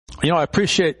I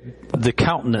appreciate the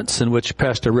countenance in which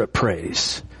Pastor Rip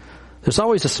prays. There's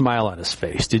always a smile on his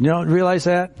face. Did you realize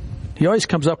that? He always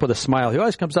comes up with a smile. He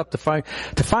always comes up to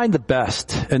find the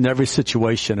best in every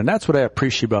situation. And that's what I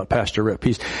appreciate about Pastor Rip.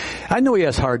 I know he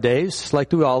has hard days,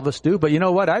 like all of us do, but you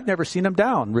know what? I've never seen him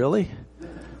down, really.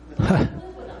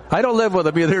 I don't live with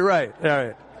him either, right? All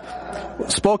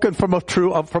right. Spoken from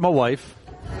a wife.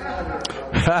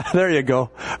 There you go.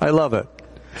 I love it.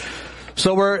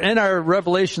 So we're in our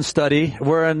Revelation study.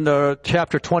 We're in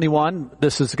chapter 21.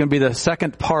 This is going to be the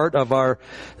second part of our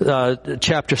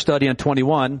chapter study on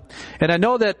 21. And I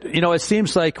know that, it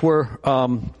seems like we're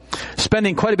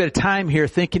spending quite a bit of time here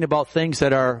thinking about things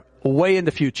that are way in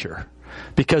the future.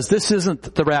 Because this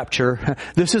isn't the rapture.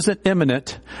 This isn't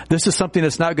imminent. This is something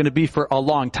that's not going to be for a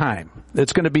long time.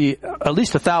 It's going to be at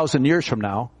least 1,000 years from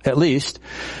now, at least.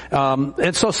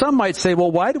 And so some might say,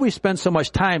 well, why do we spend so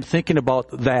much time thinking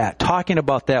about that, talking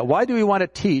about that? Why do we want to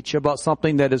teach about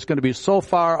something that is going to be so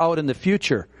far out in the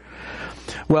future?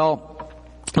 Well,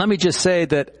 let me just say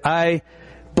that I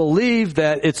believe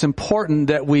that it's important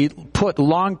that we put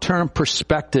long-term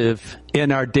perspective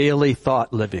in our daily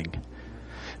thought living.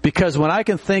 Because when I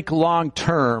can think long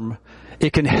term,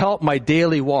 it can help my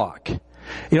daily walk.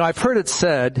 I've heard it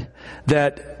said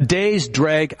that days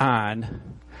drag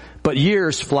on, but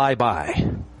years fly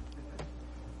by.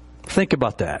 Think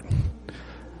about that.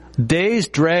 Days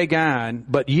drag on,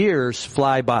 but years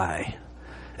fly by.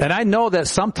 And I know that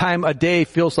sometime a day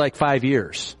feels like 5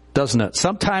 years, doesn't it?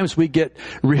 Sometimes we get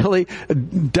really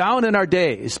down in our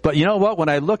days. But you know what? When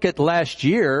I look at last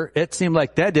year, it seemed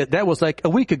like that was like a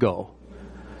week ago.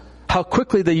 How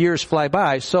quickly the years fly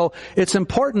by. So it's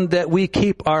important that we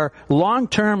keep our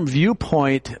long-term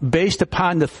viewpoint based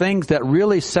upon the things that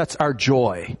really sets our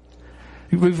joy.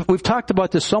 We've talked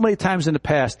about this so many times in the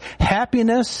past.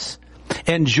 Happiness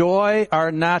and joy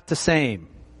are not the same.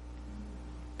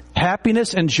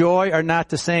 Happiness and joy are not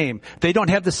the same. They don't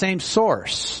have the same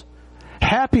source.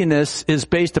 Happiness is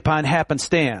based upon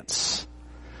happenstance.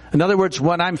 In other words,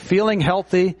 when I'm feeling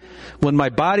healthy, when my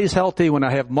body's healthy, when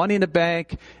I have money in the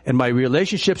bank, and my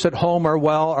relationships at home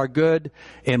are good,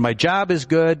 and my job is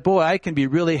good, boy, I can be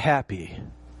really happy.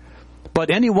 But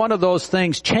any one of those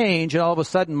things change, and all of a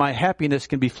sudden my happiness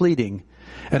can be fleeting.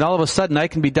 And all of a sudden I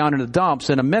can be down in the dumps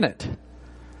in a minute.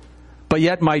 But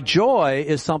yet my joy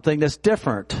is something that's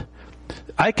different.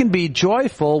 I can be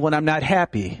joyful when I'm not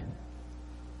happy.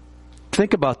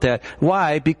 Think about that.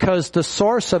 Why? Because the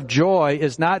source of joy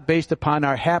is not based upon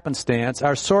our happenstance.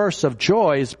 Our source of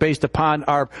joy is based upon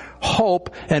our hope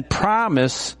and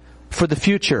promise for the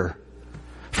future.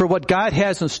 For what God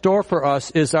has in store for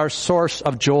us is our source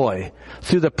of joy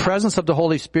through the presence of the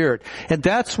Holy Spirit. And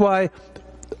that's why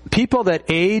people that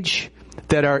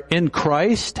are in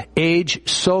Christ, age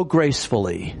so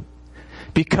gracefully.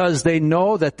 Because they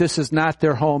know that this is not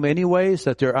their home anyways,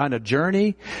 that they're on a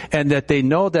journey, and that they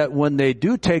know that when they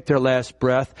do take their last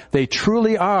breath, they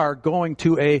truly are going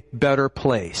to a better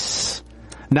place.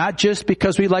 Not just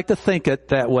because we like to think it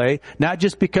that way, not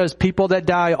just because people that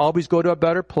die always go to a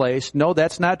better place. No,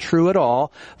 that's not true at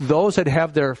all. Those that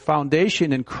have their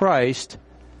foundation in Christ,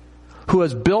 who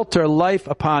has built their life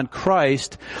upon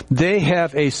Christ, they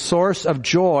have a source of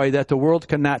joy that the world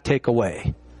cannot take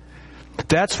away.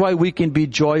 That's why we can be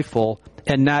joyful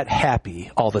and not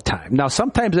happy all the time. Now,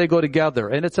 sometimes they go together,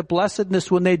 and it's a blessedness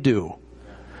when they do.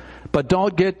 But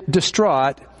don't get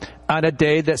distraught on a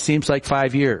day that seems like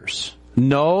 5 years.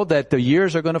 Know that the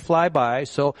years are going to fly by,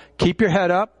 so keep your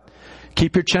head up,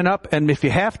 keep your chin up, and if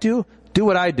you have to, do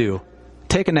what I do.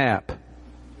 Take a nap.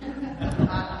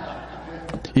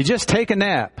 You just take a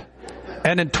nap.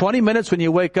 And in 20 minutes when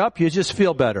you wake up, you just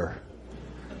feel better.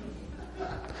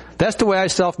 That's the way I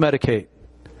self-medicate.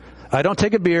 I don't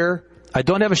take a beer. I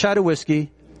don't have a shot of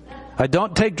whiskey. I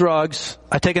don't take drugs.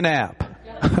 I take a nap.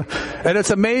 And it's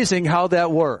amazing how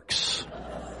that works.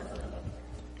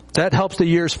 That helps the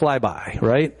years fly by,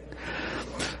 right?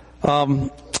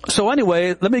 So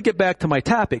anyway, let me get back to my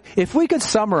topic. If we could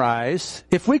summarize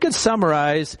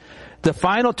the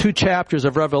final 2 chapters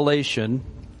of Revelation,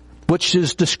 which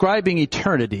is describing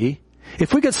eternity,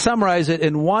 if we could summarize it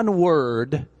in one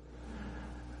word,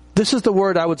 this is the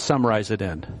word I would summarize it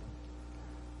in.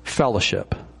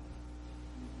 Fellowship.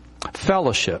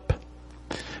 Fellowship.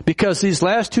 Because these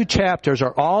last 2 chapters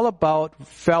are all about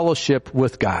fellowship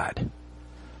with God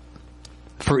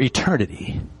for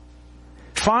eternity.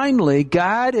 Finally,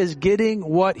 God is getting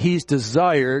what He's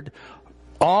desired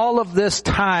all of this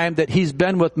time that He's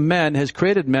been with men, has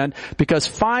created men, because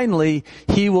finally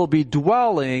He will be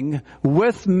dwelling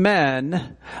with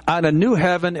men on a new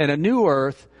heaven and a new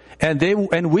earth,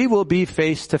 and we will be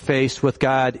face to face with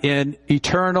God in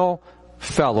eternal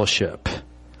fellowship.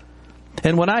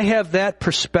 And when I have that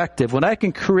perspective, when I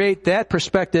can create that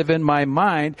perspective in my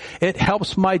mind, it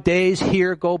helps my days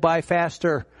here go by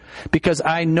faster. Because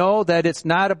I know that it's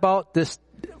not about this,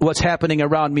 what's happening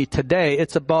around me today.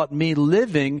 It's about me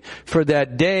living for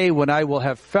that day when I will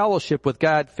have fellowship with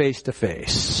God face to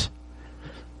face.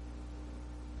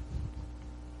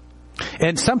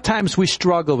 And sometimes we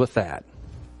struggle with that.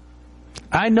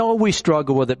 I know we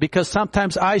struggle with it because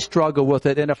sometimes I struggle with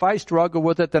it. And if I struggle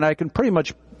with it, then I can pretty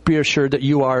much be assured that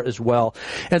you are as well.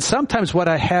 And sometimes what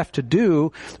I have to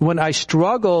do when I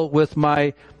struggle with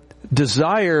my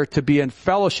desire to be in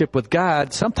fellowship with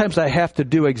God, sometimes I have to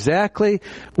do exactly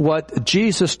what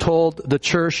Jesus told the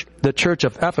church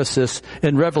of Ephesus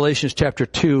in Revelation chapter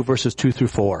 2, verses 2 through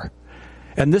 4.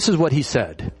 And this is what he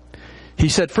said. He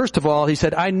said, first of all, he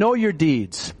said, I know your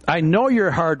deeds. I know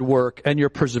your hard work and your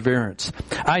perseverance.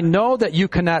 I know that you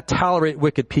cannot tolerate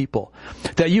wicked people,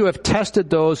 that you have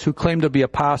tested those who claim to be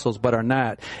apostles but are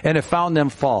not, and have found them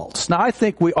false. Now, I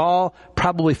think we all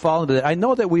probably fall into that. I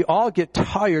know that we all get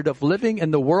tired of living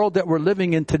in the world that we're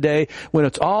living in today when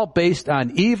it's all based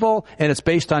on evil and it's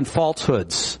based on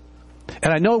falsehoods.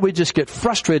 And I know we just get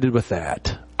frustrated with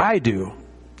that. I do.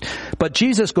 But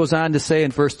Jesus goes on to say in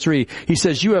verse 3, he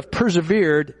says, you have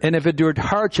persevered and have endured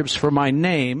hardships for my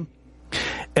name,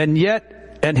 and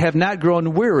have not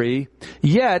grown weary,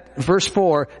 yet, verse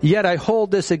 4, yet I hold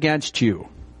this against you,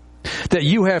 that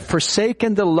you have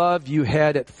forsaken the love you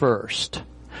had at first.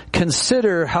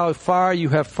 Consider how far you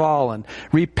have fallen.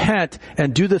 Repent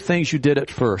and do the things you did at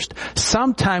first.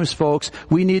 Sometimes, folks,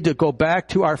 we need to go back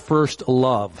to our first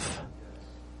love.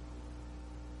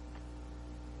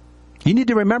 You need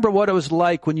to remember what it was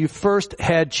like when you first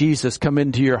had Jesus come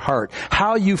into your heart.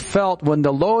 How you felt when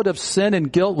the load of sin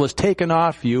and guilt was taken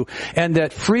off you, and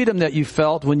that freedom that you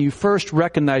felt when you first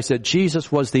recognized that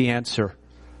Jesus was the answer.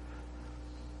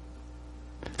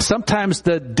 Sometimes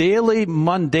the daily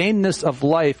mundaneness of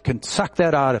life can suck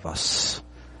that out of us.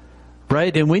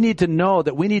 Right? And we need to know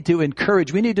that we need to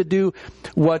encourage, we need to do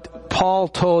what Paul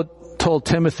told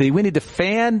Timothy. We need to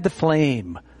fan the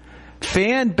flame.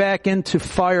 Fan back into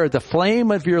fire the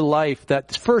flame of your life,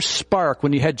 that first spark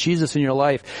when you had Jesus in your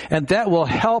life. And that will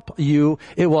help you,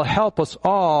 it will help us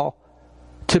all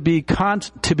to be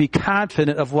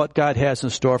confident of what God has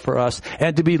in store for us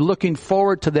and to be looking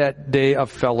forward to that day of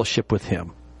fellowship with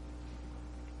Him.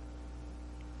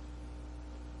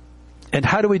 And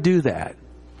how do we do that?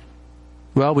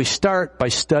 Well, we start by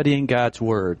studying God's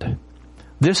Word.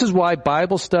 This is why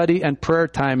Bible study and prayer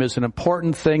time is an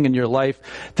important thing in your life,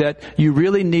 that you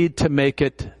really need to make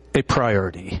it a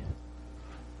priority.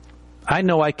 I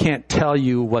know I can't tell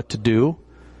you what to do,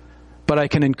 but I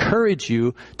can encourage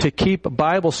you to keep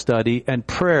Bible study and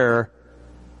prayer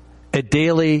a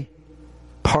daily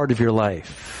part of your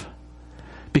life.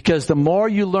 Because the more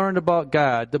you learn about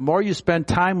God, the more you spend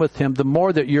time with Him, the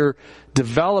more that you're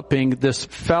developing this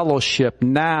fellowship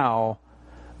now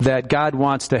that God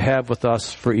wants to have with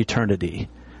us for eternity.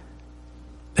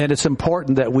 And it's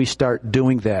important that we start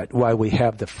doing that while we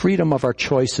have the freedom of our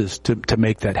choices to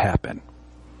make that happen.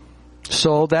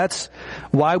 So that's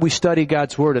why we study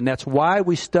God's Word, and that's why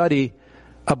we study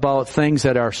about things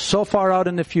that are so far out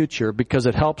in the future, because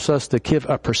it helps us to give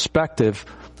a perspective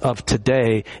of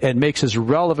today and makes us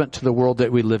relevant to the world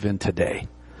that we live in today.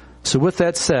 So with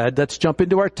that said, let's jump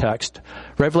into our text,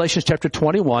 Revelation chapter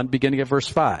 21, beginning at verse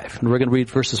 5. And we're going to read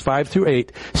verses 5 through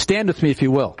 8. Stand with me if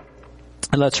you will.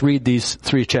 And let's read these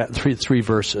three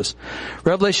verses.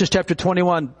 Revelation chapter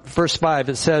 21, verse 5,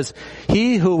 it says,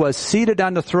 He who was seated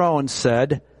on the throne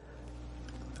said,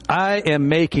 I am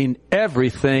making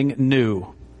everything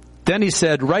new. Then he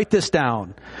said, write this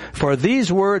down, for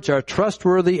these words are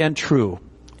trustworthy and true.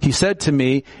 He said to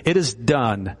me, it is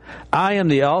done. I am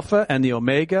the Alpha and the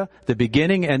Omega, the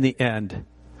beginning and the end.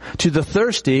 To the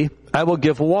thirsty, I will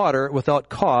give water without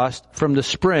cost from the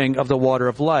spring of the water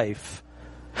of life.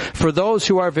 For those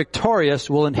who are victorious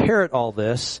will inherit all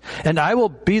this, and I will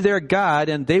be their God,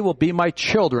 and they will be my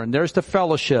children. There's the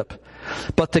fellowship.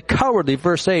 But the cowardly,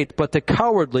 verse 8, but the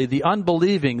cowardly, the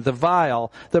unbelieving, the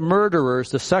vile, the murderers,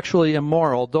 the sexually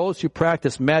immoral, those who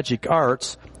practice magic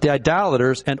arts, the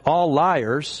idolaters, and all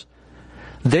liars,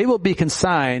 they will be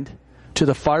consigned to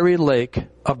the fiery lake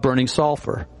of burning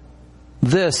sulfur.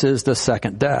 This is the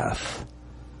second death.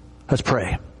 Let's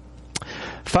pray.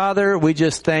 Father, we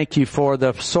just thank you for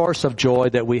the source of joy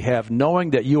that we have,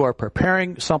 knowing that you are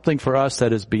preparing something for us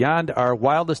that is beyond our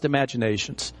wildest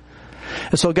imaginations.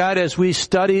 And so God, as we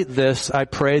study this, I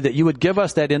pray that you would give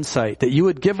us that insight, that you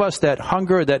would give us that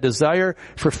hunger, that desire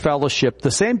for fellowship,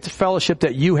 the same fellowship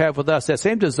that you have with us, that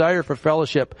same desire for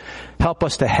fellowship. Help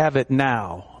us to have it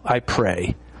now, I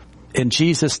pray. In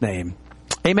Jesus' name,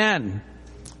 amen.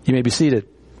 You may be seated.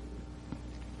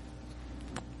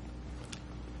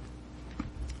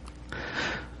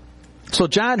 So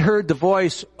John heard the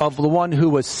voice of the one who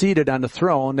was seated on the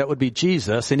throne, that would be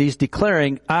Jesus, and he's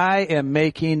declaring, I am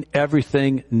making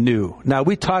everything new. Now,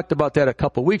 we talked about that a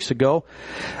couple weeks ago,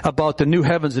 about the new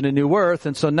heavens and the new earth,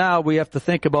 and so now we have to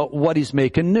think about what he's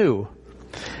making new.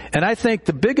 And I think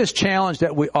the biggest challenge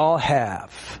that we all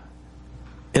have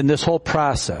in this whole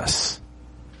process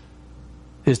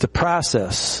is the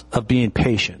process of being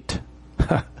patient.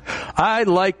 I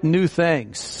like new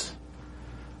things.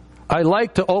 I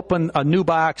like to open a new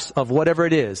box of whatever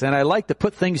it is, and I like to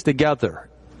put things together.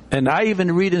 And I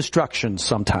even read instructions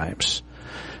sometimes.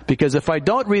 Because if I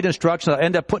don't read instructions, I'll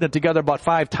end up putting it together about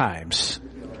 5 times.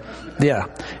 Yeah.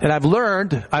 And I've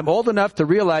learned, I'm old enough to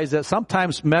realize that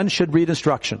sometimes men should read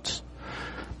instructions.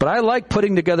 But I like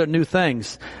putting together new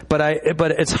things. But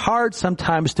it's hard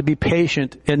sometimes to be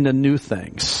patient in the new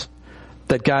things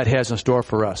that God has in store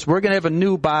for us. We're going to have a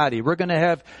new body. We're going to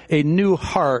have a new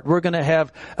heart. We're going to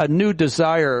have a new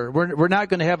desire. We're not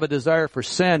going to have a desire for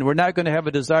sin. We're not going to have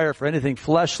a desire for anything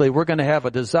fleshly. We're going to have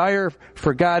a desire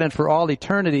for God and for all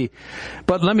eternity.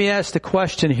 But let me ask the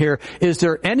question here. Is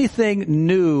there anything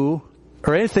new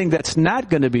or anything that's not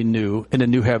going to be new in the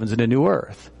new heavens and the new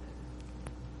earth?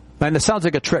 And it sounds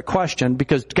like a trick question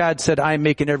because God said, I'm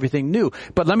making everything new.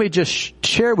 But let me just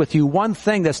share with you one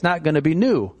thing that's not going to be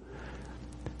new.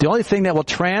 The only thing that will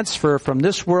transfer from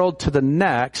this world to the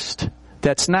next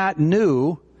that's not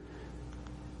new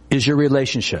is your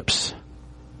relationships.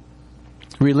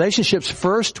 Relationships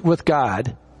first with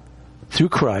God through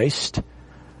Christ,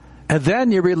 and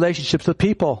then your relationships with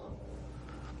people.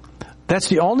 That's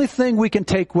the only thing we can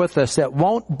take with us that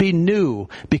won't be new,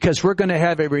 because we're going to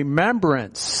have a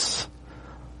remembrance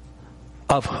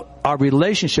of our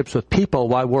relationships with people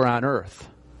while we're on earth.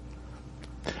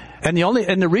 And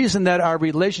the reason that our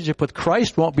relationship with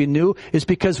Christ won't be new is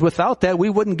because without that we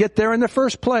wouldn't get there in the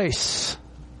first place.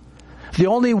 The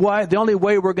only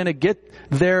way we're going to get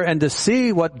there and to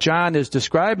see what John is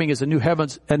describing as a new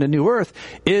heavens and a new earth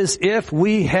is if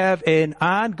we have an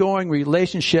ongoing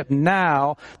relationship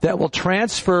now that will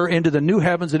transfer into the new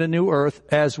heavens and the new earth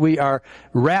as we are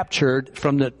raptured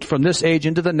from this age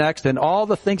into the next, and all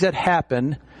the things that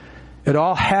happen, it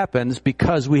all happens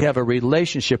because we have a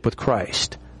relationship with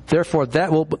Christ. Therefore,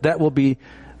 that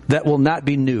will not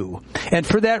be new. And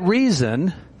for that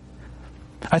reason,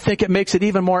 I think it makes it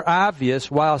even more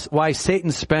obvious why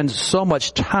Satan spends so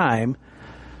much time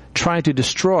trying to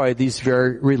destroy these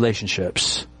very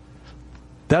relationships.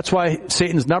 That's why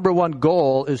Satan's number one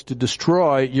goal is to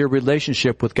destroy your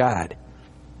relationship with God.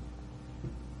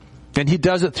 And he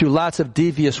does it through lots of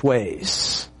devious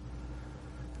ways.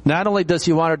 Not only does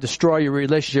he want to destroy your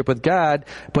relationship with God,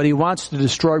 but he wants to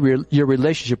destroy your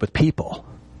relationship with people.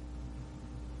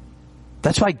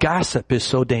 That's why gossip is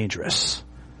so dangerous.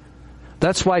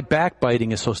 That's why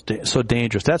backbiting is so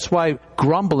dangerous. That's why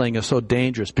grumbling is so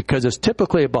dangerous, because it's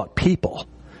typically about people.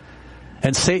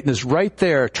 And Satan is right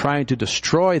there trying to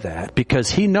destroy that,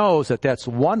 because he knows that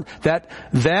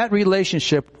that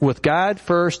relationship with God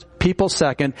first, people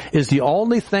second, is the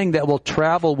only thing that will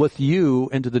travel with you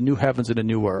into the new heavens and the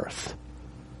new earth.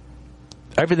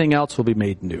 Everything else will be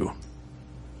made new.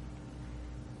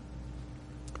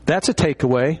 That's a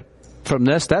takeaway from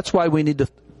this. That's why we need to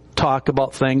talk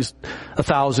about things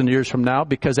 1,000 years from now,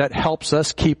 because that helps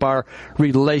us keep our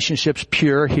relationships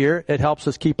pure here. It helps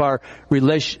us keep our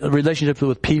relationships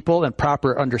with people in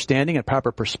proper understanding and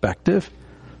proper perspective.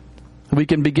 We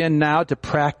can begin now to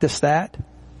practice that,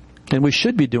 and we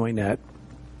should be doing that.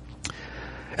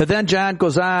 And then John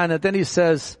goes on, and then he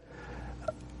says,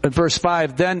 in verse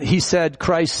 5, then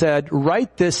Christ said,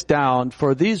 write this down,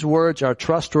 for these words are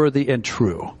trustworthy and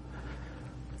true.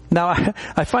 Now,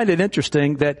 I find it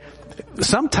interesting that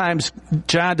sometimes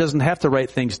John doesn't have to write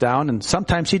things down, and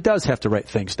sometimes he does have to write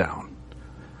things down.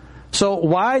 So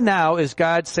why now is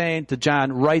God saying to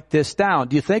John, write this down?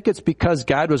 Do you think it's because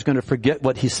God was going to forget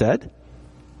what he said?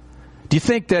 Do you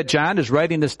think that John is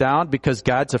writing this down because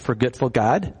God's a forgetful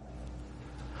God?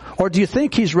 Or do you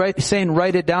think he's saying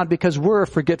write it down because we're a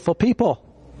forgetful people?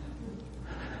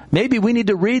 Maybe we need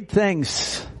to read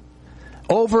things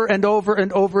over and over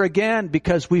and over again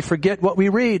because we forget what we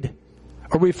read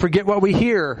or we forget what we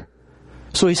hear.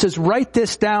 So he says, write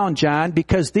this down, John,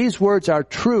 because these words are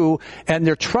true and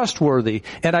they're trustworthy.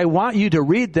 And I want you to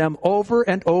read them over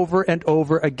and over and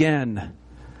over again.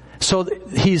 so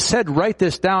he said, write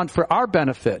this down for our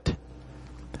benefit.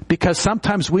 Because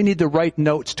sometimes we need to write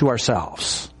notes to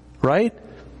ourselves, right?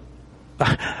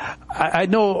 I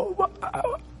know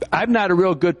I'm not a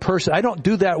real good person. I don't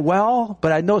do that well,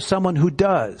 but I know someone who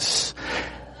does.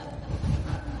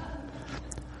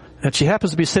 And she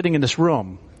happens to be sitting in this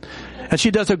room. And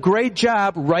she does a great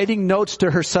job writing notes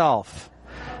to herself.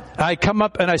 I come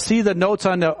up and I see the notes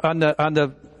on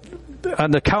the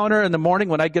counter in the morning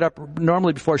when I get up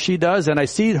normally before she does, and I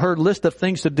see her list of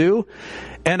things to do,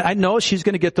 and I know she's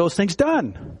going to get those things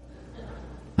done.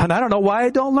 And I don't know why I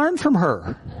don't learn from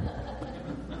her.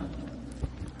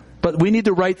 But we need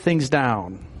to write things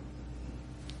down.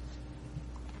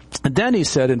 And then he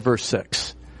said in verse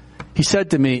 6, he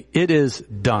said to me, it is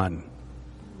done.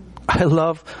 I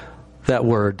love that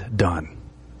word, done.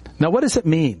 Now what does it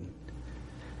mean?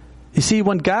 You see,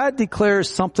 when God declares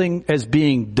something as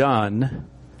being done,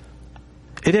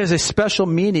 it has a special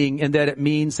meaning in that it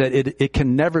means that it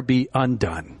can never be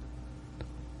undone.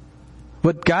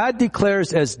 What God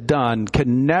declares as done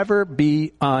can never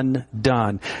be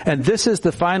undone. And this is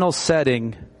the final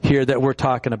setting here that we're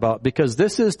talking about, because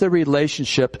this is the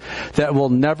relationship that will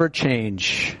never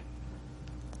change.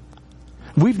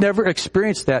 We've never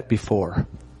experienced that before.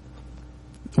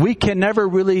 We can never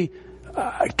really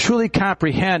truly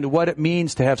comprehend what it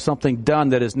means to have something done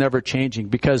that is never changing,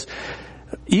 because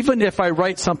even if I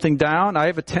write something down, I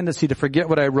have a tendency to forget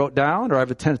what I wrote down, or I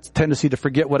have a tendency to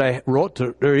forget what I wrote,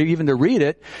 or even to read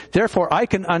it. Therefore, I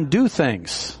can undo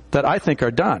things that I think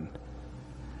are done.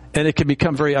 And it can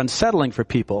become very unsettling for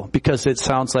people because it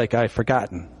sounds like I've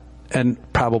forgotten.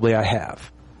 And probably I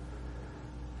have.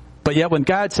 But yet when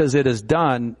God says it is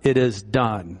done, it is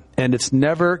done. And it's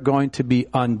never going to be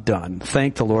undone.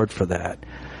 Thank the Lord for that.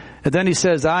 And then he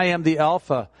says, I am the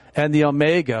Alpha and the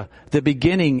Omega, the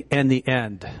beginning and the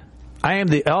end. I am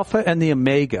the Alpha and the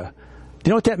Omega. Do you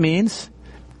know what that means?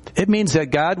 It means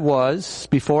that God was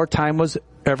before time was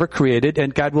ever created,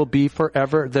 and God will be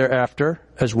forever thereafter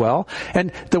as well.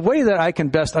 And the way that I can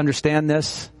best understand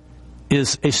this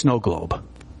is a snow globe.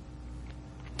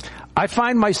 I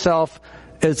find myself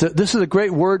this is a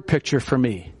great word picture for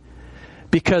me,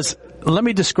 because let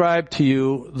me describe to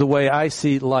you the way I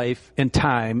see life in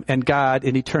time and God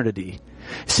in eternity.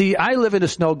 See, I live in a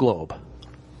snow globe.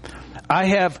 I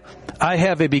have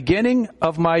a beginning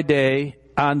of my day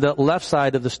on the left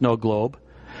side of the snow globe,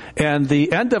 and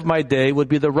the end of my day would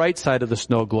be the right side of the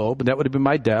snow globe, and that would be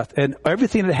my death. And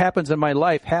everything that happens in my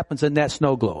life happens in that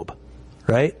snow globe,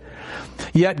 right?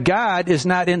 Yet God is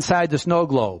not inside the snow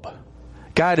globe.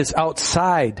 God is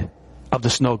outside of the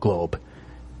snow globe.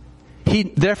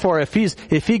 Therefore, if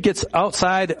he gets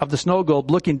outside of the snow globe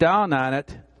looking down on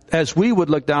it, as we would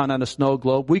look down on a snow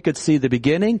globe, we could see the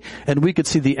beginning, and we could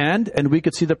see the end, and we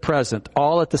could see the present,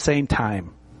 all at the same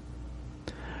time.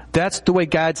 That's the way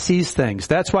God sees things.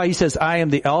 That's why he says, I am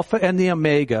the Alpha and the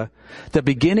Omega, the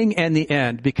beginning and the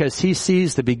end, because he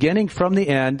sees the beginning from the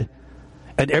end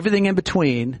and everything in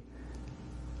between,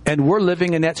 and we're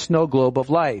living in that snow globe of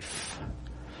life.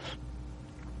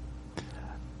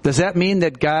 Does that mean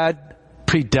that God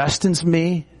predestines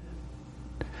me?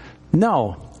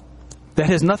 No. That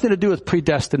has nothing to do with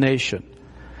predestination.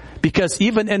 Because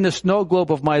even in the snow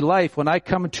globe of my life, when I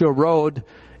come to a road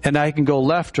and I can go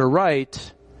left or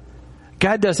right,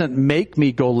 God doesn't make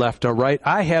me go left or right.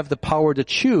 I have the power to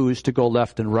choose to go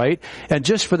left and right. And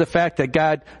just for the fact that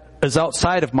God is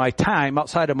outside of my time,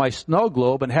 outside of my snow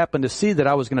globe, and happened to see that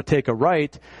I was going to take a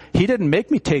right, he didn't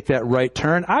make me take that right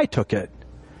turn. I took it.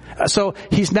 So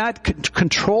he's not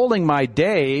controlling my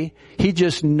day. He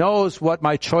just knows what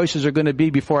my choices are going to be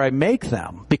before I make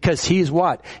them. Because he's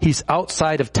what? He's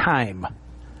outside of time.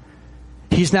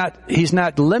 He's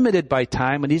not limited by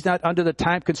time, and he's not under the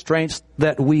time constraints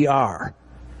that we are.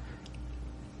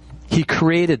 He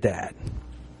created that.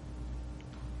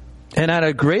 And on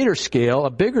a greater scale, a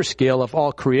bigger scale of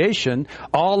all creation,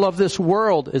 all of this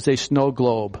world is a snow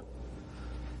globe.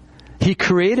 He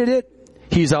created it.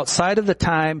 He's outside of the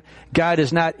time. God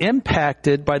is not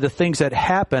impacted by the things that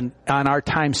happen on our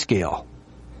time scale.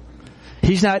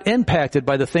 He's not impacted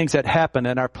by the things that happen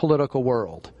in our political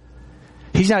world.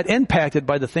 He's not impacted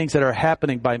by the things that are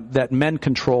happening that men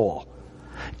control.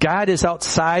 God is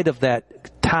outside of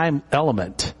that time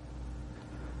element.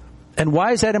 And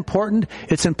why is that important?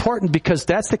 It's important because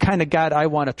that's the kind of God I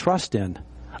want to trust in.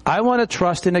 I want to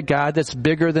trust in a God that's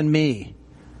bigger than me.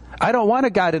 I don't want a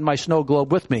God in my snow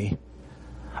globe with me.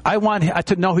 I want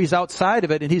to know he's outside of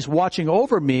it, and he's watching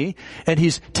over me, and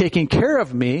he's taking care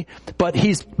of me, but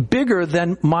he's bigger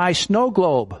than my snow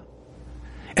globe.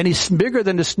 And he's bigger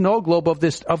than the snow globe of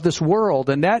this world.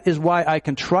 And that is why I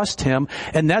can trust him.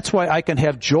 And that's why I can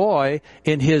have joy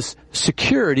in his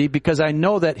security, because I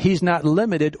know that he's not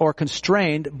limited or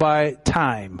constrained by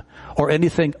time or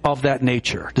anything of that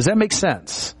nature. Does that make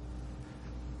sense?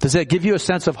 Does that give you a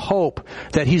sense of hope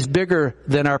that he's bigger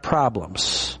than our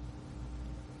problems?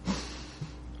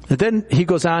 And then he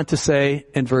goes on to say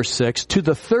in verse 6, to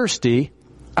the thirsty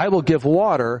I will give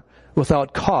water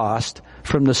without cost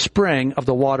from the spring of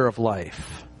the water of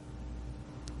life.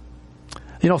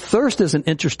 You know, thirst is an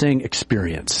interesting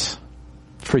experience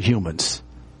for humans.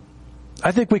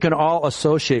 I think we can all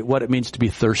associate what it means to be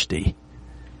thirsty.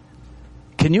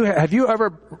 Have you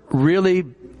ever really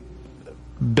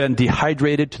been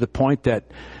dehydrated to the point that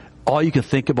all you can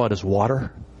think about is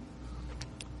water?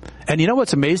 And you know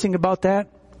what's amazing about that?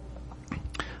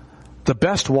 The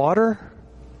best water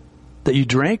that you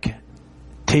drink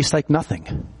tastes like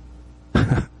nothing.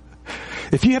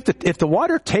 If the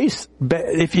water tastes,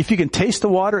 if you can taste the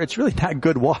water, it's really not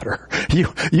good water.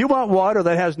 You want water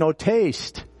that has no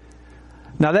taste.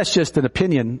 Now that's just an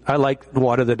opinion. I like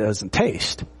water that doesn't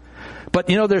taste. But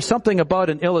you know, there's something about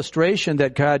an illustration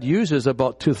that God uses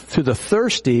about to the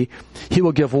thirsty, he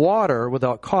will give water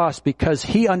without cost, because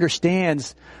he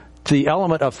understands the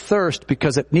element of thirst,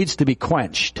 because it needs to be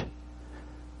quenched.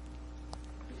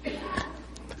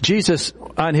 Jesus,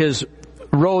 on his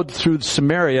road through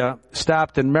Samaria,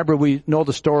 stopped, and remember, we know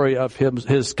the story of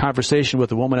his conversation with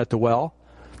the woman at the well.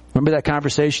 Remember that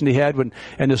conversation he had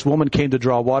and this woman came to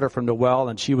draw water from the well,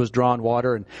 and she was drawing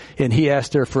water, and he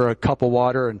asked her for a cup of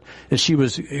water, and she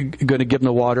was going to give him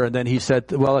the water, and then he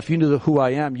said, well, if you knew who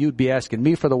I am, you'd be asking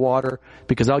me for the water,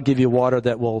 because I'll give you water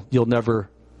that you'll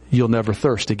never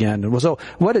thirst again. And so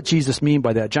what did Jesus mean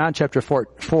by that? John chapter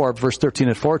 4, verse 13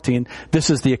 and 14, this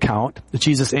is the account.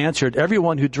 Jesus answered,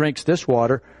 everyone who drinks this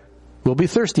water will be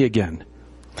thirsty again.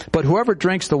 But whoever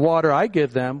drinks the water I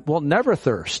give them will never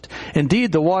thirst.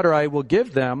 Indeed, the water I will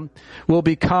give them will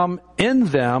become in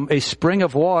them a spring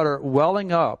of water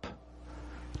welling up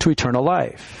to eternal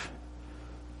life.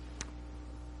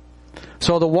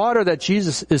 So the water that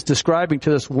Jesus is describing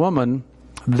to this woman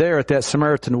there at that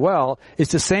Samaritan well is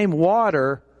the same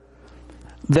water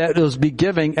that will be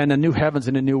giving in a new heavens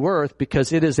and a new earth,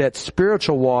 because it is that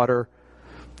spiritual water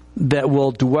that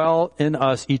will dwell in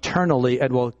us eternally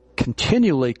and will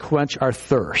continually quench our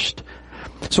thirst.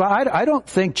 So I don't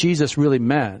think Jesus really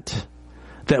meant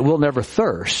that we'll never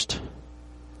thirst.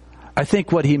 I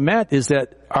think what he meant is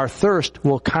that our thirst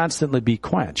will constantly be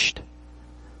quenched.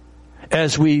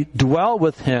 As we dwell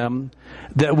with him,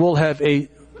 that we'll have a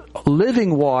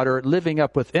living water living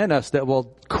up within us that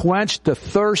will quench the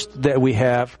thirst that we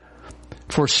have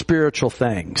for spiritual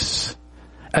things.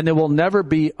 And it will never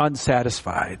be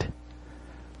unsatisfied.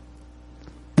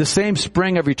 The same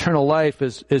spring of eternal life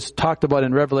is talked about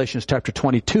in Revelation chapter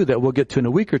 22 that we'll get to in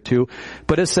a week or two.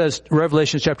 But it says,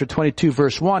 Revelation chapter 22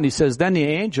 verse 1, he says, then the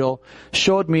angel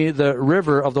showed me the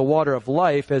river of the water of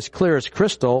life as clear as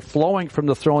crystal, flowing from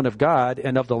the throne of God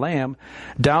and of the Lamb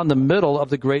down the middle of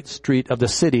the great street of the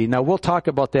city. Now we'll talk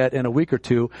about that in a week or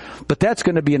two, but that's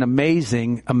going to be an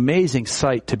amazing, amazing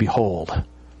sight to behold.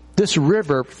 This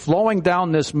river flowing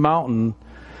down this mountain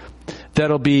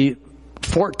that'll be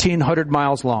 1,400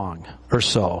 miles long or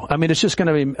so. I mean, it's just going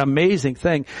to be an amazing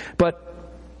thing. But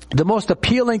the most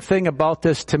appealing thing about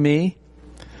this to me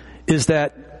is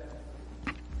that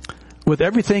with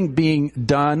everything being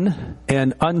done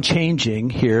and unchanging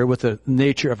here with the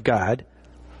nature of God,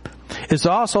 is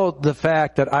also the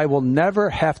fact that I will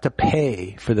never have to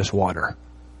pay for this water.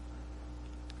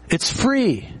 It's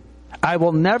free. I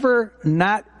will never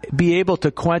not be able to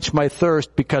quench my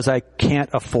thirst because I can't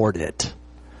afford it.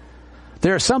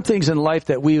 There are some things in life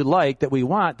that we like, that we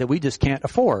want, that we just can't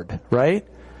afford, right?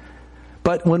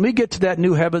 But when we get to that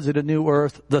new heavens and a new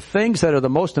earth, the things that are the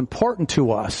most important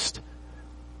to us,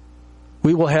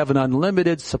 we will have an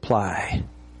unlimited supply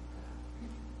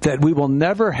that we will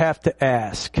never have to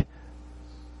ask.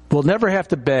 We'll never have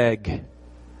to beg.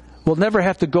 We'll never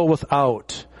have to go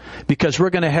without, because we're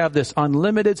going to have this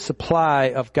unlimited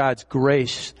supply of God's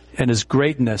grace and his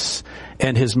greatness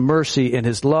and his mercy and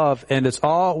his love. And it's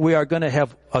all, we are going to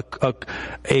have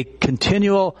a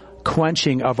continual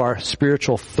quenching of our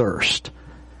spiritual thirst.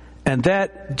 And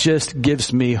that just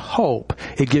gives me hope.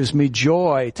 It gives me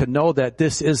joy to know that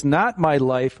this is not my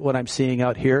life, what I'm seeing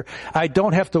out here. I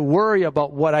don't have to worry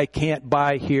about what I can't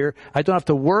buy here. I don't have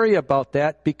to worry about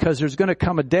that, because there's going to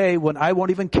come a day when I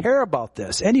won't even care about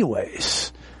this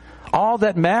anyways. All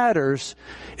that matters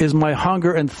is my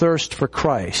hunger and thirst for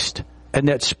Christ and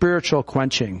that spiritual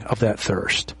quenching of that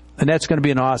thirst. And that's going to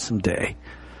be an awesome day.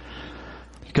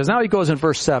 Because now he goes in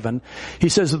verse 7. He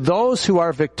says, those who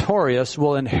are victorious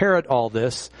will inherit all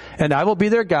this, and I will be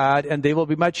their God, and they will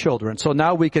be my children. So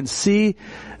now we can see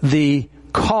the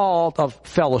call of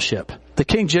fellowship. The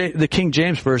King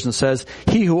James Version says,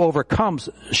 he who overcomes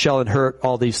shall inherit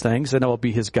all these things, and I will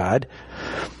be his God.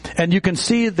 And you can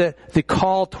see the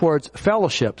call towards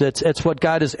fellowship. It's what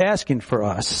God is asking for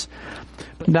us.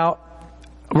 Now,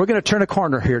 we're going to turn a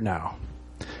corner here now.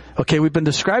 Okay, we've been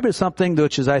describing something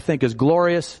which is, I think, is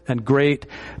glorious and great,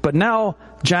 but now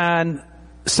John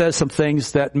says some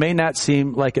things that may not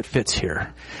seem like it fits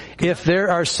here. If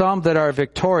there are some that are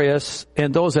victorious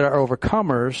and those that are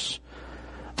overcomers,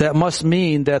 that must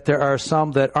mean that there are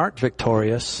some that aren't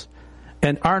victorious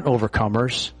and aren't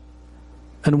overcomers.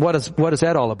 And what is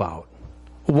that all about?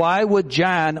 Why would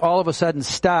John all of a sudden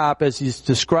stop as he's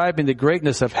describing the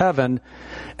greatness of heaven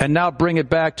and now bring it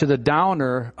back to the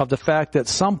downer of the fact that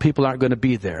some people aren't going to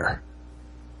be there?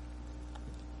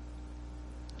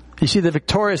 You see, the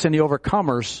victorious and the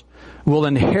overcomers will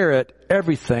inherit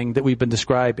everything that we've been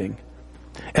describing.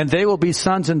 And they will be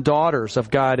sons and daughters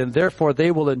of God, and therefore they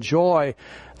will enjoy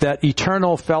that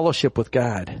eternal fellowship with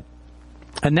God.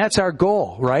 And that's our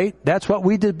goal, right? That's what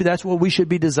we did. That's what we should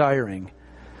be desiring.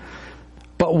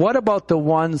 But what about the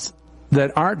ones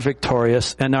that aren't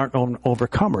victorious and aren't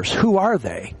overcomers? Who are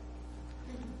they?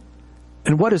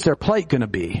 And what is their plight going to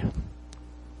be?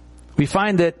 We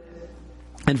find that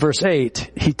in verse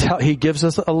 8, he gives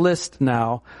us a list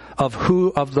now of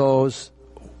who of those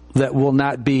that will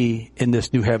not be in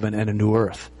this new heaven and a new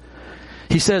earth.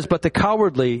 He says, but the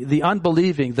cowardly, the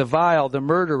unbelieving, the vile, the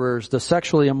murderers, the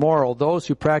sexually immoral, those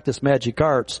who practice magic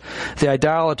arts, the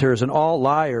idolaters, and all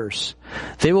liars,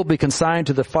 they will be consigned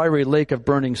to the fiery lake of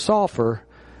burning sulfur,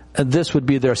 and this would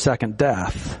be their second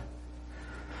death.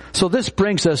 So this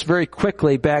brings us very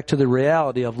quickly back to the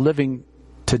reality of living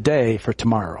today for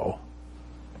tomorrow.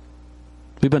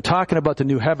 We've been talking about the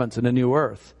new heavens and the new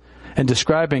earth and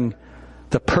describing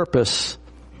the purpose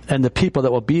and the people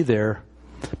that will be there.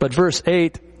 But verse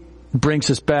 8 brings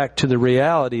us back to the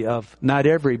reality of not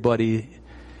everybody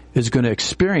is going to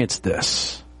experience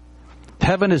this.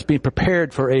 Heaven is being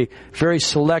prepared for a very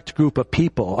select group of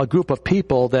people, a group of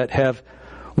people that have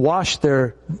washed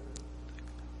their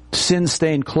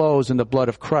sin-stained clothes in the blood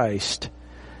of Christ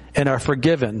and are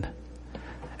forgiven.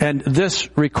 And this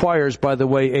requires, by the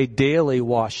way, a daily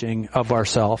washing of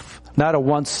ourselves, not a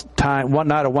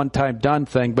one-time done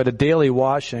thing, but a daily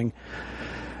washing.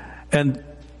 And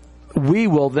we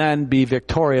will then be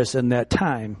victorious in that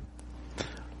time.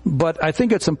 But I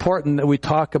think it's important that we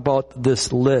talk about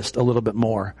this list a little bit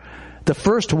more. The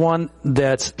first one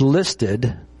that's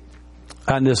listed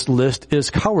on this list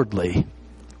is cowardly.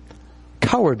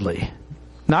 Cowardly.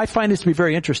 Now I find this to be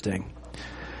very interesting,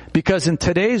 because in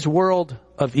today's world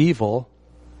of evil,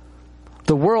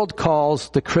 the world calls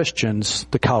the Christians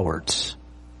the cowards.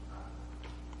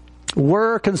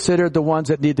 We're considered the ones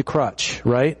that need the crutch,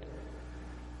 right?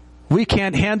 We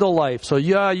can't handle life, so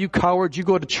yeah, you cowards, you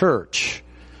go to church.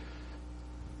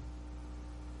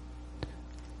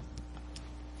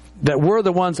 That we're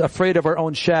the ones afraid of our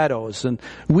own shadows, and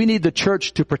we need the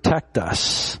church to protect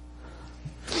us.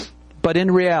 But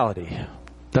in reality,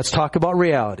 let's talk about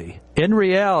reality. In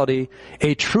reality,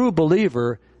 a true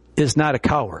believer is not a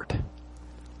coward.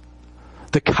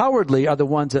 The cowardly are the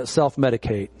ones that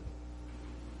self-medicate.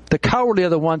 The cowardly are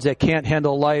the ones that can't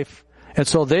handle life, and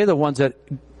so they're the ones that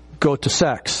go to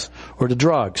sex or to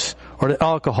drugs or to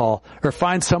alcohol or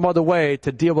find some other way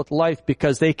to deal with life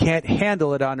because they can't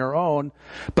handle it on their own,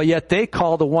 but yet they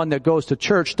call the one that goes to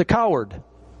church the coward.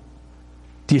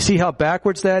 Do you see how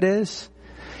backwards that is?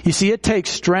 You see, it takes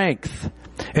strength,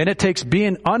 and it takes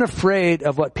being unafraid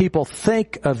of what people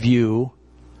think of you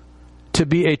to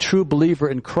be a true believer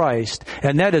in Christ,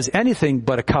 and that is anything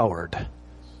but a coward.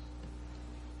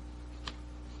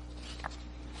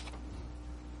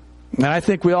 And I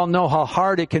think we all know how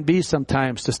hard it can be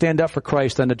sometimes to stand up for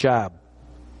Christ on the job.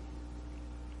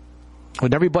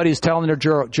 When everybody's telling their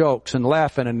jokes and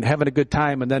laughing and having a good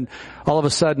time, and then all of a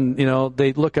sudden,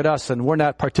 they look at us and we're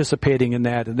not participating in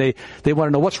that, and they want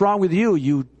to know, what's wrong with you,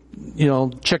 you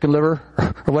chicken liver,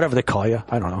 or whatever they call you.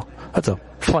 I don't know. That's a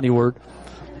funny word.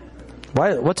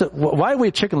 Why are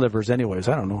we chicken livers anyways?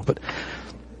 I don't know.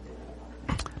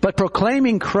 But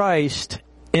proclaiming Christ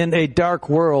in a dark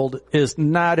world is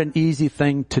not an easy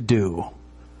thing to do.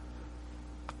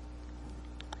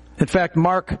 In fact,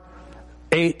 Mark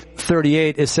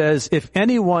 8:38, it says, if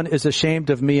anyone is ashamed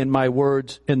of me and my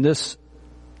words in this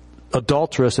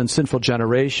adulterous and sinful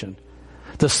generation,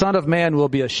 the Son of Man will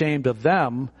be ashamed of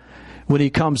them when he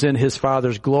comes in his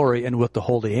Father's glory and with the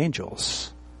holy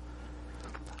angels.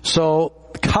 So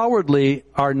cowardly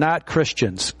are not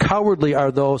Christians. Cowardly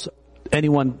are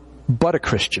anyone but a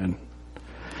Christian.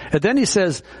 And then he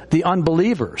says the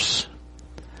unbelievers.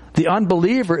 The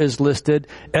unbeliever is listed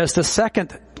as the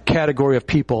second category of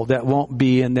people that won't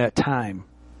be in that time.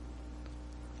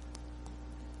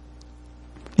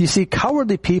 You see,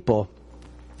 cowardly people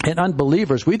and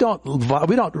unbelievers, we don't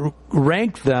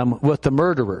rank them with the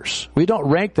murderers. We don't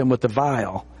rank them with the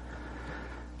vile.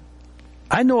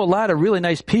 I know a lot of really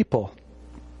nice people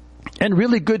and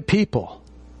really good people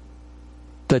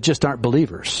that just aren't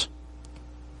believers.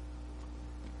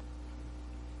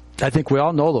 I think we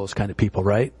all know those kind of people,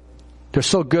 right? They're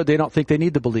so good they don't think they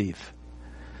need to believe.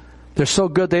 They're so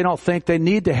good they don't think they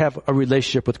need to have a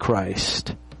relationship with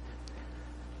Christ.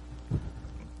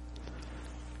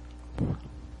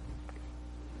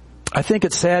 I think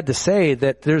it's sad to say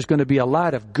that there's going to be a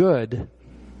lot of good,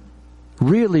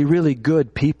 really, really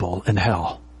good people in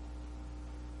hell.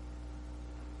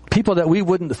 People that we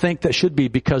wouldn't think that should be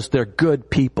because they're good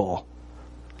people.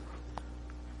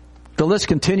 The list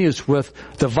continues with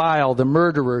the vile, the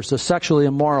murderers, the sexually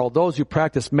immoral, those who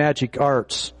practice magic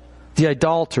arts, the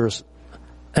idolaters,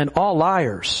 and all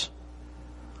liars.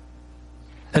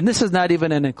 And this is not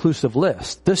even an inclusive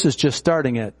list. This is just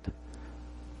starting it.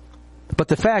 But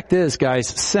the fact is, guys,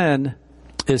 sin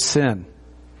is sin.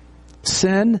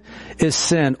 Sin is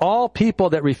sin. All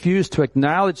people that refuse to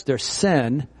acknowledge their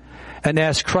sin and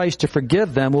ask Christ to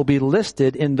forgive them will be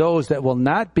listed in those that will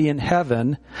not be in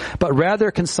heaven, but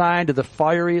rather consigned to the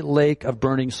fiery lake of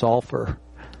burning sulfur.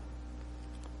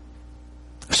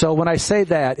 So when I say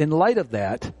that, in light of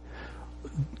that,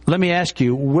 let me ask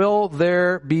you, will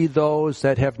there be those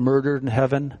that have murdered in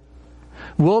heaven?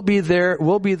 Will be there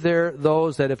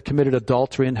those that have committed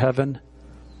adultery in heaven?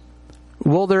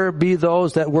 Will there be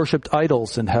those that worshipped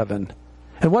idols in heaven?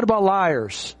 And what about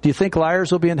liars? Do you think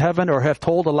liars will be in heaven or have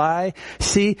told a lie?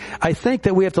 See, I think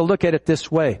that we have to look at it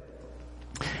this way.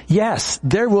 Yes,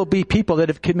 there will be people that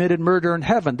have committed murder in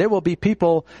heaven. There will be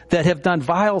people that have done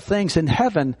vile things in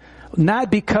heaven,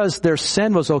 not because their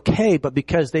sin was okay, but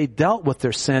because they dealt with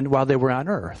their sin while they were on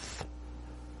earth.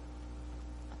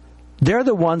 They're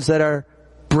the ones that are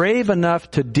brave enough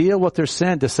to deal with their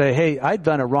sin, to say, hey, I've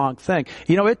done a wrong thing.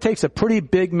 You know, it takes a pretty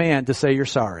big man to say you're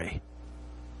sorry.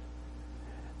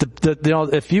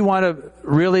 If you want to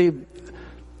really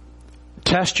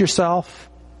test yourself,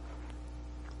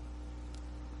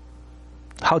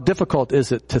 how difficult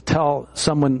is it to tell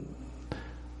someone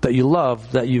that you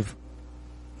love that you've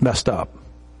messed up?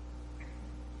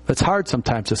 It's hard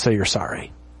sometimes to say you're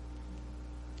sorry.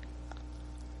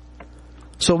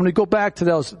 So when we go back to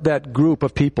that group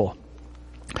of people,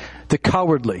 the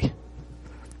cowardly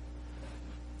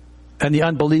and the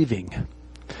unbelieving,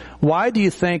 why do you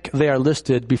think they are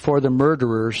listed before the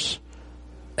murderers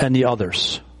and the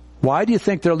others? Why do you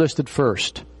think they're listed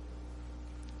first?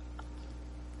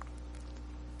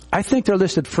 I think they're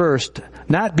listed first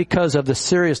not because of the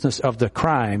seriousness of the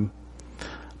crime,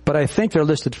 but I think they're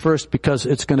listed first because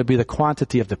it's going to be the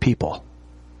quantity of the people.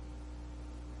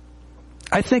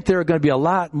 I think there are going to be a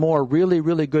lot more really,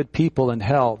 really good people in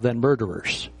hell than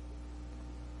murderers.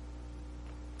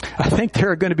 I think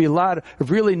there are going to be a lot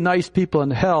of really nice people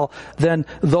in hell than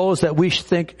those that we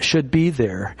think should be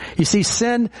there. You see,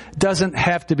 sin doesn't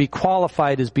have to be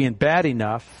qualified as being bad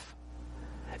enough.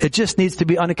 It just needs to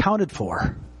be unaccounted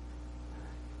for.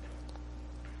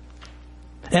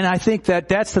 And I think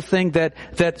that's the thing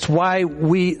that's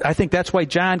why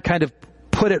John kind of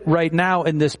put it right now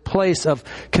in this place of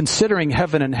considering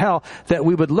heaven and hell, that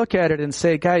we would look at it and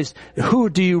say, guys, who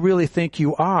do you really think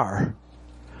you are?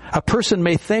 A person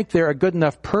may think they're a good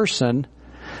enough person,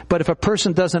 but if a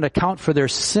person doesn't account for their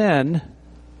sin,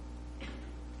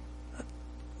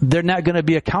 they're not going to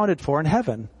be accounted for in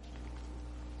heaven.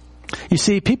 You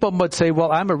see, people would say,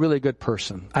 well, I'm a really good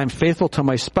person. I'm faithful to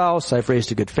my spouse. I've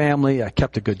raised a good family. I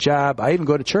kept a good job. I even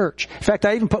go to church. In fact,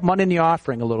 I even put money in the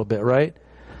offering a little bit, right?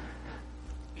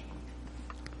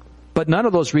 But none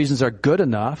of those reasons are good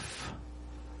enough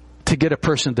to get a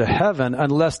person to heaven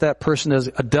unless that person has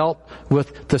dealt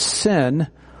with the sin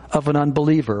of an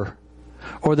unbeliever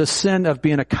or the sin of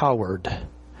being a coward.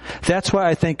 That's why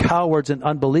I think cowards and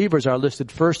unbelievers are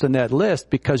listed first in that list,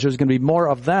 because there's going to be more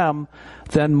of them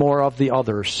than more of the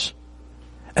others.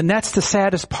 And that's the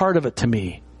saddest part of it to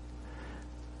me.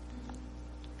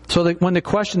 So that when the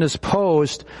question is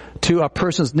posed to a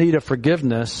person's need of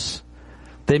forgiveness,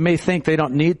 they may think they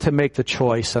don't need to make the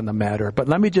choice on the matter. But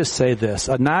let me just say this.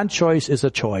 A non-choice is a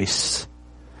choice.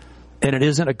 And it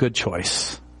isn't a good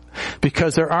choice.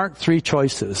 Because there aren't three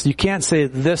choices. You can't say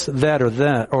this, that, or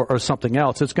that, or something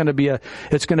else. It's going to be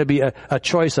a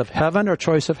choice of heaven or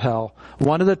choice of hell.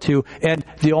 One of the two. And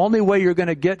the only way you're going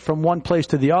to get from one place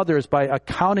to the other is by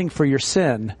accounting for your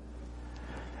sin.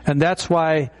 And that's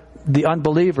why the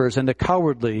unbelievers and the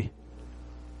cowardly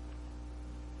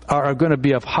are going to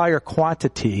be of higher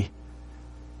quantity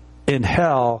in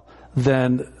hell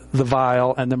than the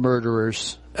vile and the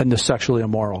murderers and the sexually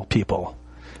immoral people.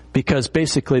 Because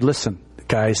basically, listen,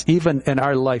 guys, even in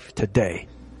our life today,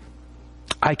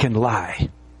 I can lie.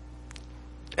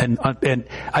 And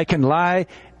I can lie,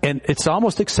 and it's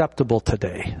almost acceptable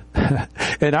today.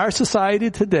 In our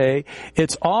society today,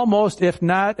 it's almost, if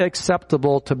not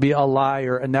acceptable, to be a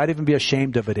liar and not even be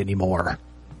ashamed of it anymore.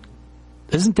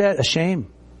 Isn't that a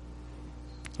shame?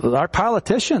 Our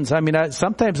politicians,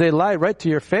 sometimes they lie right to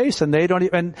your face, and they don't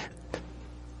even,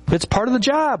 it's part of the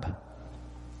job.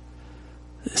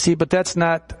 See, but that's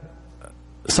not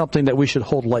something that we should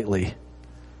hold lightly.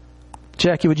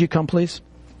 Jackie, would you come, please?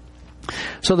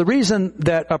 So the reason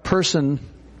that a person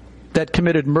that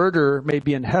committed murder may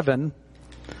be in heaven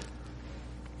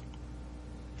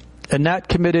and not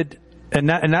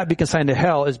be consigned to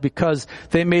hell is because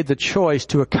they made the choice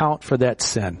to account for that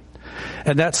sin.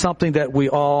 And that's something that we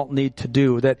all need to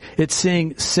do. That it's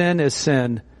seeing sin as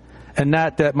sin, and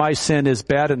not that my sin is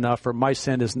bad enough or my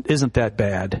sin isn't that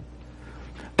bad.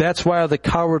 That's why the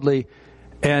cowardly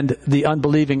and the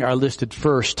unbelieving are listed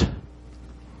first.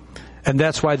 And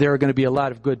that's why there are going to be a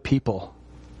lot of good people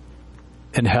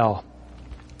in hell.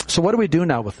 So what do we do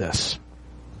now with this?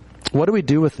 What do we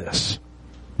do with this?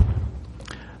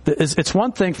 It's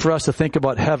one thing for us to think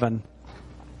about heaven.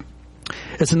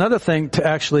 It's another thing to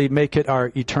actually make it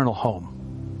our eternal home.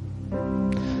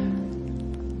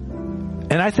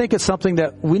 And I think it's something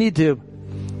that we need to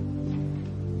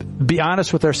be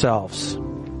honest with ourselves.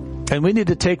 And we need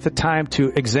to take the time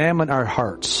to examine our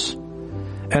hearts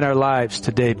and our lives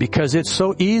today, because it's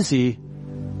so easy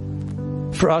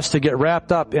for us to get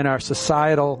wrapped up in our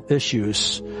societal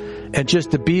issues and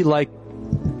just to be like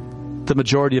the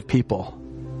majority of people.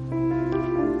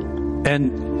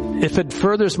 And if it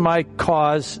furthers my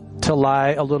cause to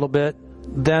lie a little bit,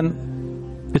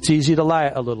 then it's easy to lie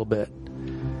a little bit.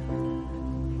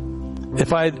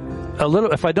 If I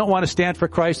don't want to stand for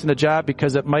Christ in a job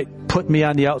because it might put me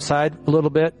on the outside a little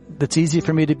bit, it's easy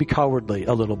for me to be cowardly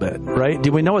a little bit, right?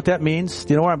 Do we know what that means?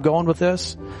 Do you know where I'm going with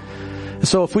this?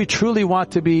 So if we truly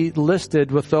want to be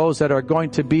listed with those that are going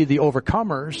to be the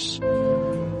overcomers,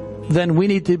 then we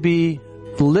need to be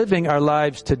living our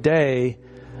lives today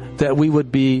that we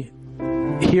would be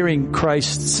hearing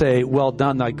Christ say, "Well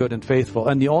done, thy good and faithful."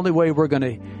 And the only way we're going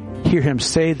to hear him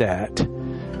say that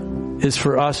is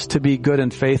for us to be good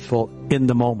and faithful in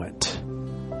the moment,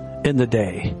 in the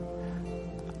day.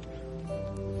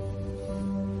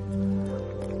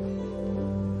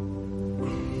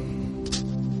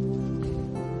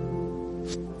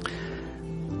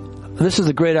 This is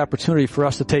a great opportunity for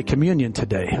us to take communion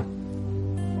today.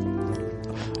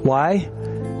 Why?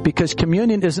 Because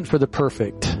communion isn't for the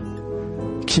perfect.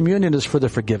 Communion is for the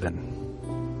forgiven.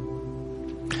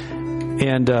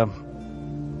 And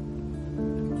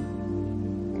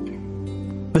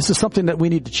this is something that we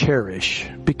need to cherish,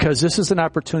 because this is an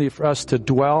opportunity for us to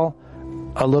dwell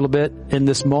a little bit in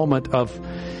this moment of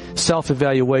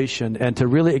self-evaluation and to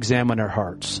really examine our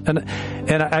hearts. And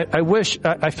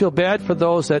I feel bad for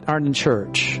those that aren't in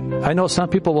church. I know some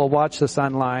people will watch this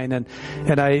online, and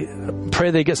I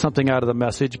pray they get something out of the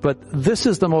message, but this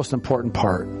is the most important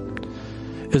part,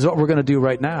 is what we're going to do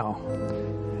right now.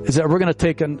 Is that we're going to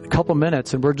take a couple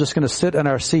minutes and we're just going to sit in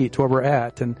our seat where we're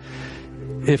at. And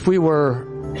if we were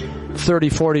 30,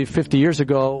 40, 50 years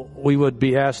ago, we would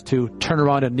be asked to turn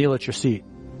around and kneel at your seat.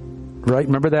 Right?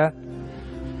 Remember that?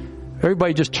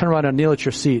 Everybody just turn around and kneel at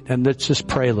your seat and let's just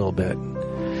pray a little bit.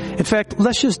 In fact,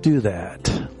 let's just do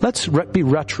that. Let's be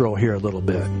retro here a little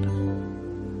bit.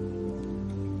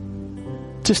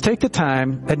 Just take the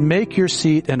time and make your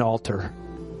seat an altar.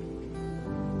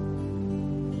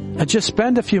 And just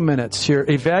spend a few minutes here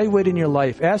evaluating your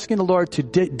life, asking the Lord to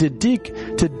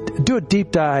do a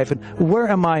deep dive. And where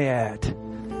am I at?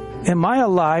 Am I a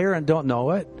liar and don't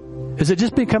know it? Has it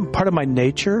just become part of my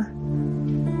nature?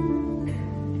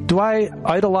 Do I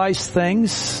idolize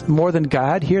things more than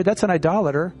God here? That's an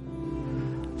idolater.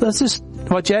 Let's just,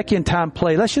 while Jackie and Tom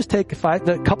play, let's just take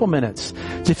a couple minutes.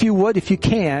 If you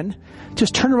can,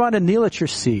 just turn around and kneel at your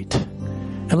seat.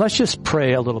 And let's just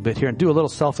pray a little bit here and do a little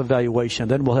self-evaluation.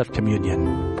 Then we'll have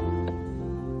communion.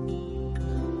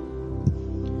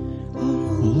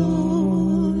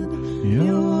 Lord,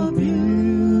 you're beautiful.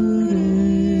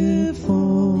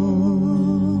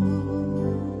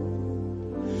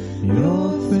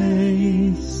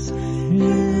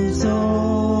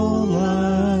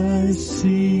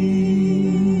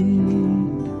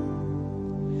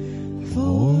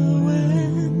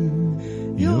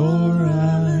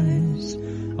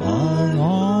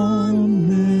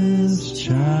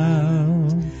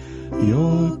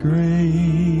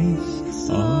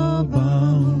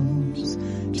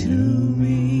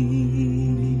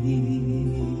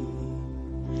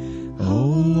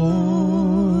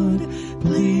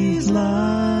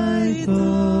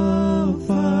 the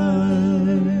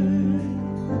fire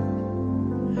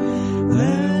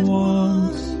that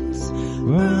once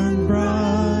burned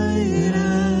bright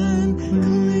and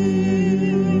clear.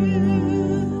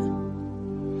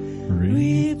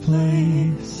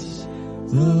 Replace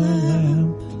the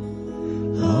lamp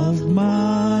of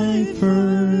my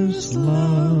first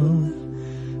love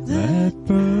that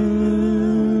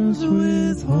burns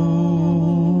with holy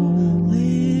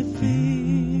fear.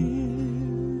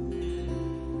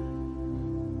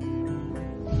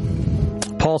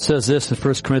 Paul says this in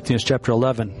 1 Corinthians chapter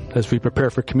 11 as we prepare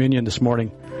for communion this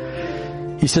morning.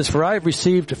 He says, "For I have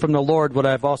received from the Lord what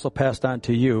I have also passed on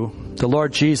to you. The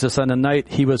Lord Jesus, on the night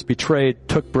he was betrayed,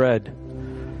 took bread.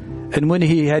 And when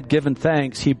he had given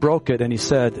thanks, he broke it, and he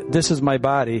said, 'This is my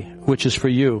body, which is for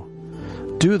you.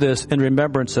 Do this in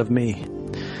remembrance of me.'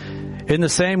 In the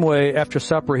same way, after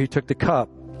supper, he took the cup,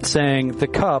 saying, 'The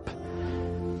cup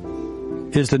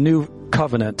is the new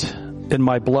covenant in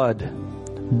my blood.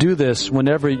 Do this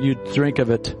whenever you drink of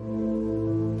it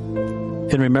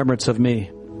in remembrance of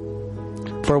me.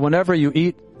 For whenever you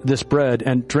eat this bread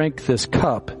and drink this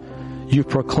cup, you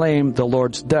proclaim the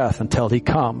Lord's death until he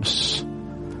comes.'"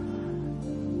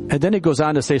 And then he goes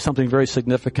on to say something very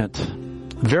significant,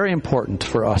 very important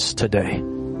for us today.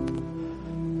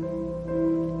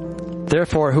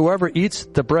 "Therefore, whoever eats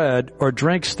the bread or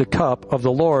drinks the cup of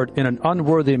the Lord in an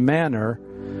unworthy manner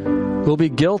will be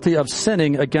guilty of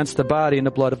sinning against the body and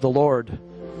the blood of the Lord.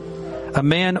 A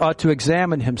man ought to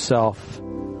examine himself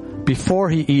before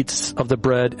he eats of the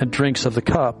bread and drinks of the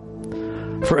cup.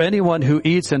 For anyone who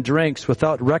eats and drinks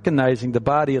without recognizing the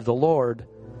body of the Lord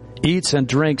eats and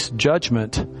drinks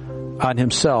judgment on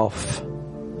himself.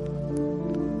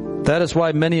 That is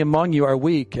why many among you are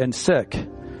weak and sick,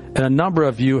 and a number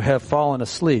of you have fallen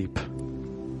asleep.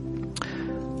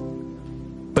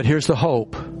 But here's the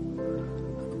hope.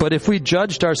 But if we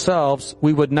judged ourselves,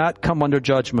 we would not come under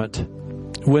judgment.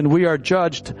 When we are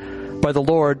judged by the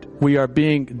Lord, we are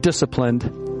being disciplined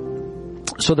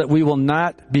so that we will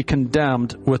not be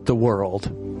condemned with the world."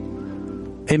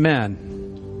 Amen.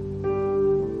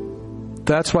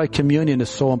 That's why communion is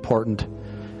so important.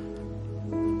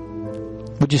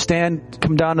 Would you stand,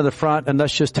 come down to the front, and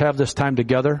let's just have this time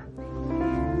together?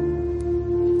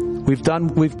 We've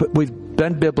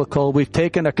been biblical. We've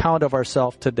taken account of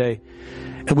ourselves today.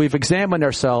 And we've examined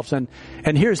ourselves. And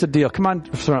here's the deal. Come on,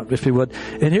 front, if you would.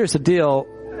 And here's the deal.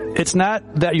 It's not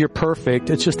that you're perfect.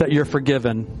 It's just that you're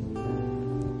forgiven.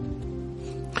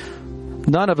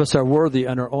 None of us are worthy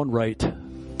in our own right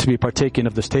to be partaking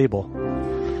of this table.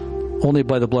 Only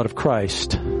by the blood of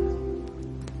Christ.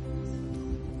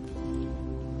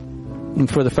 And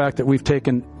for the fact that we've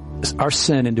taken our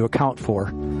sin into account for,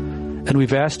 and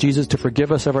we've asked Jesus to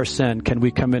forgive us of our sin, can we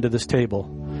come into this table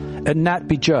and not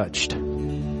be judged?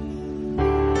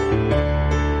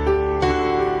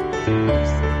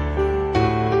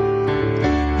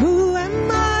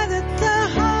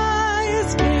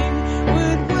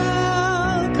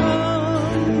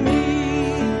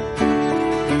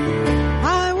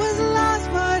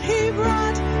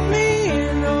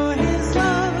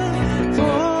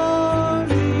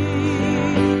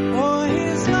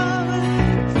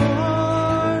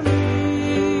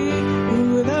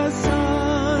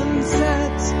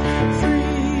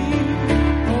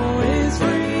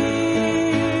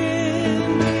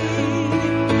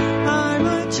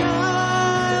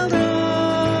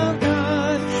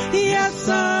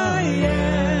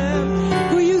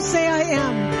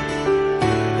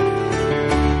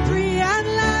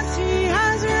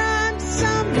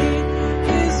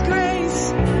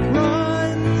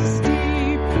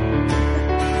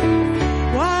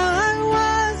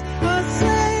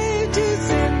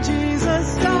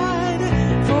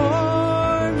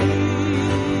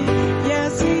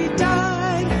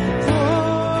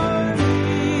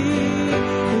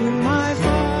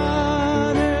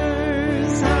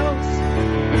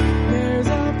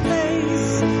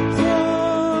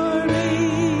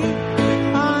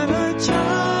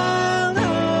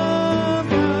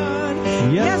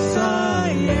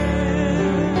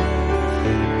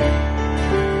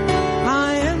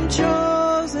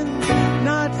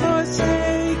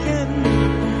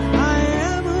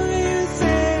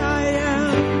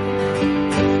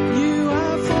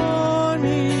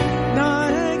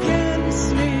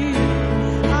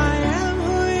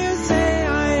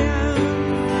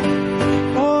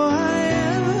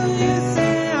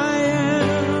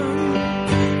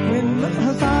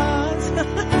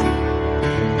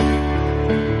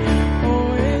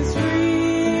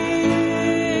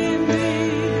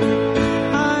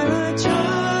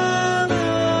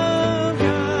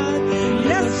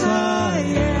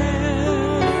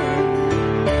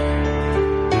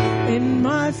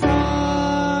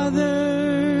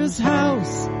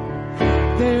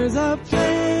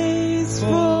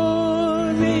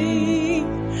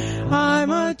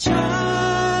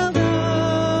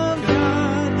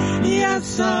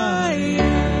 yes I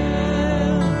am.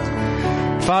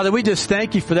 Father, we just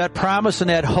thank you for that promise and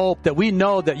that hope that we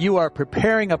know that you are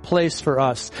preparing a place for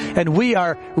us, and we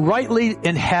are rightly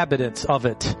inhabitants of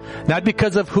it. Not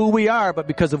because of who we are, but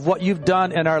because of what you've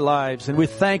done in our lives, and we're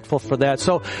thankful for that.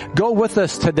 So go with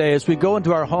us today as we go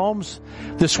into our homes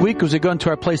this week, as we go into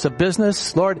our place of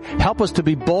business. Lord, help us to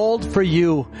be bold for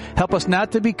you. Help us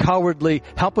not to be cowardly.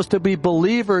 Help us to be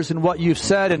believers in what you've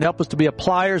said, and help us to be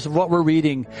appliers of what we're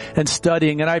reading and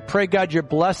studying. And I pray, God, your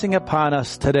blessing upon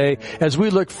us today as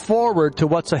we look forward to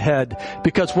what's ahead,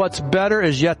 because what's better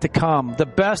is yet to come. The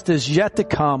best is yet to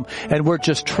come, and we're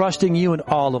just trusting you in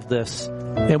all of this.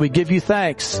 And we give you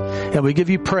thanks, and we give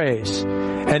you praise.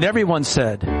 And everyone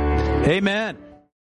said, Amen.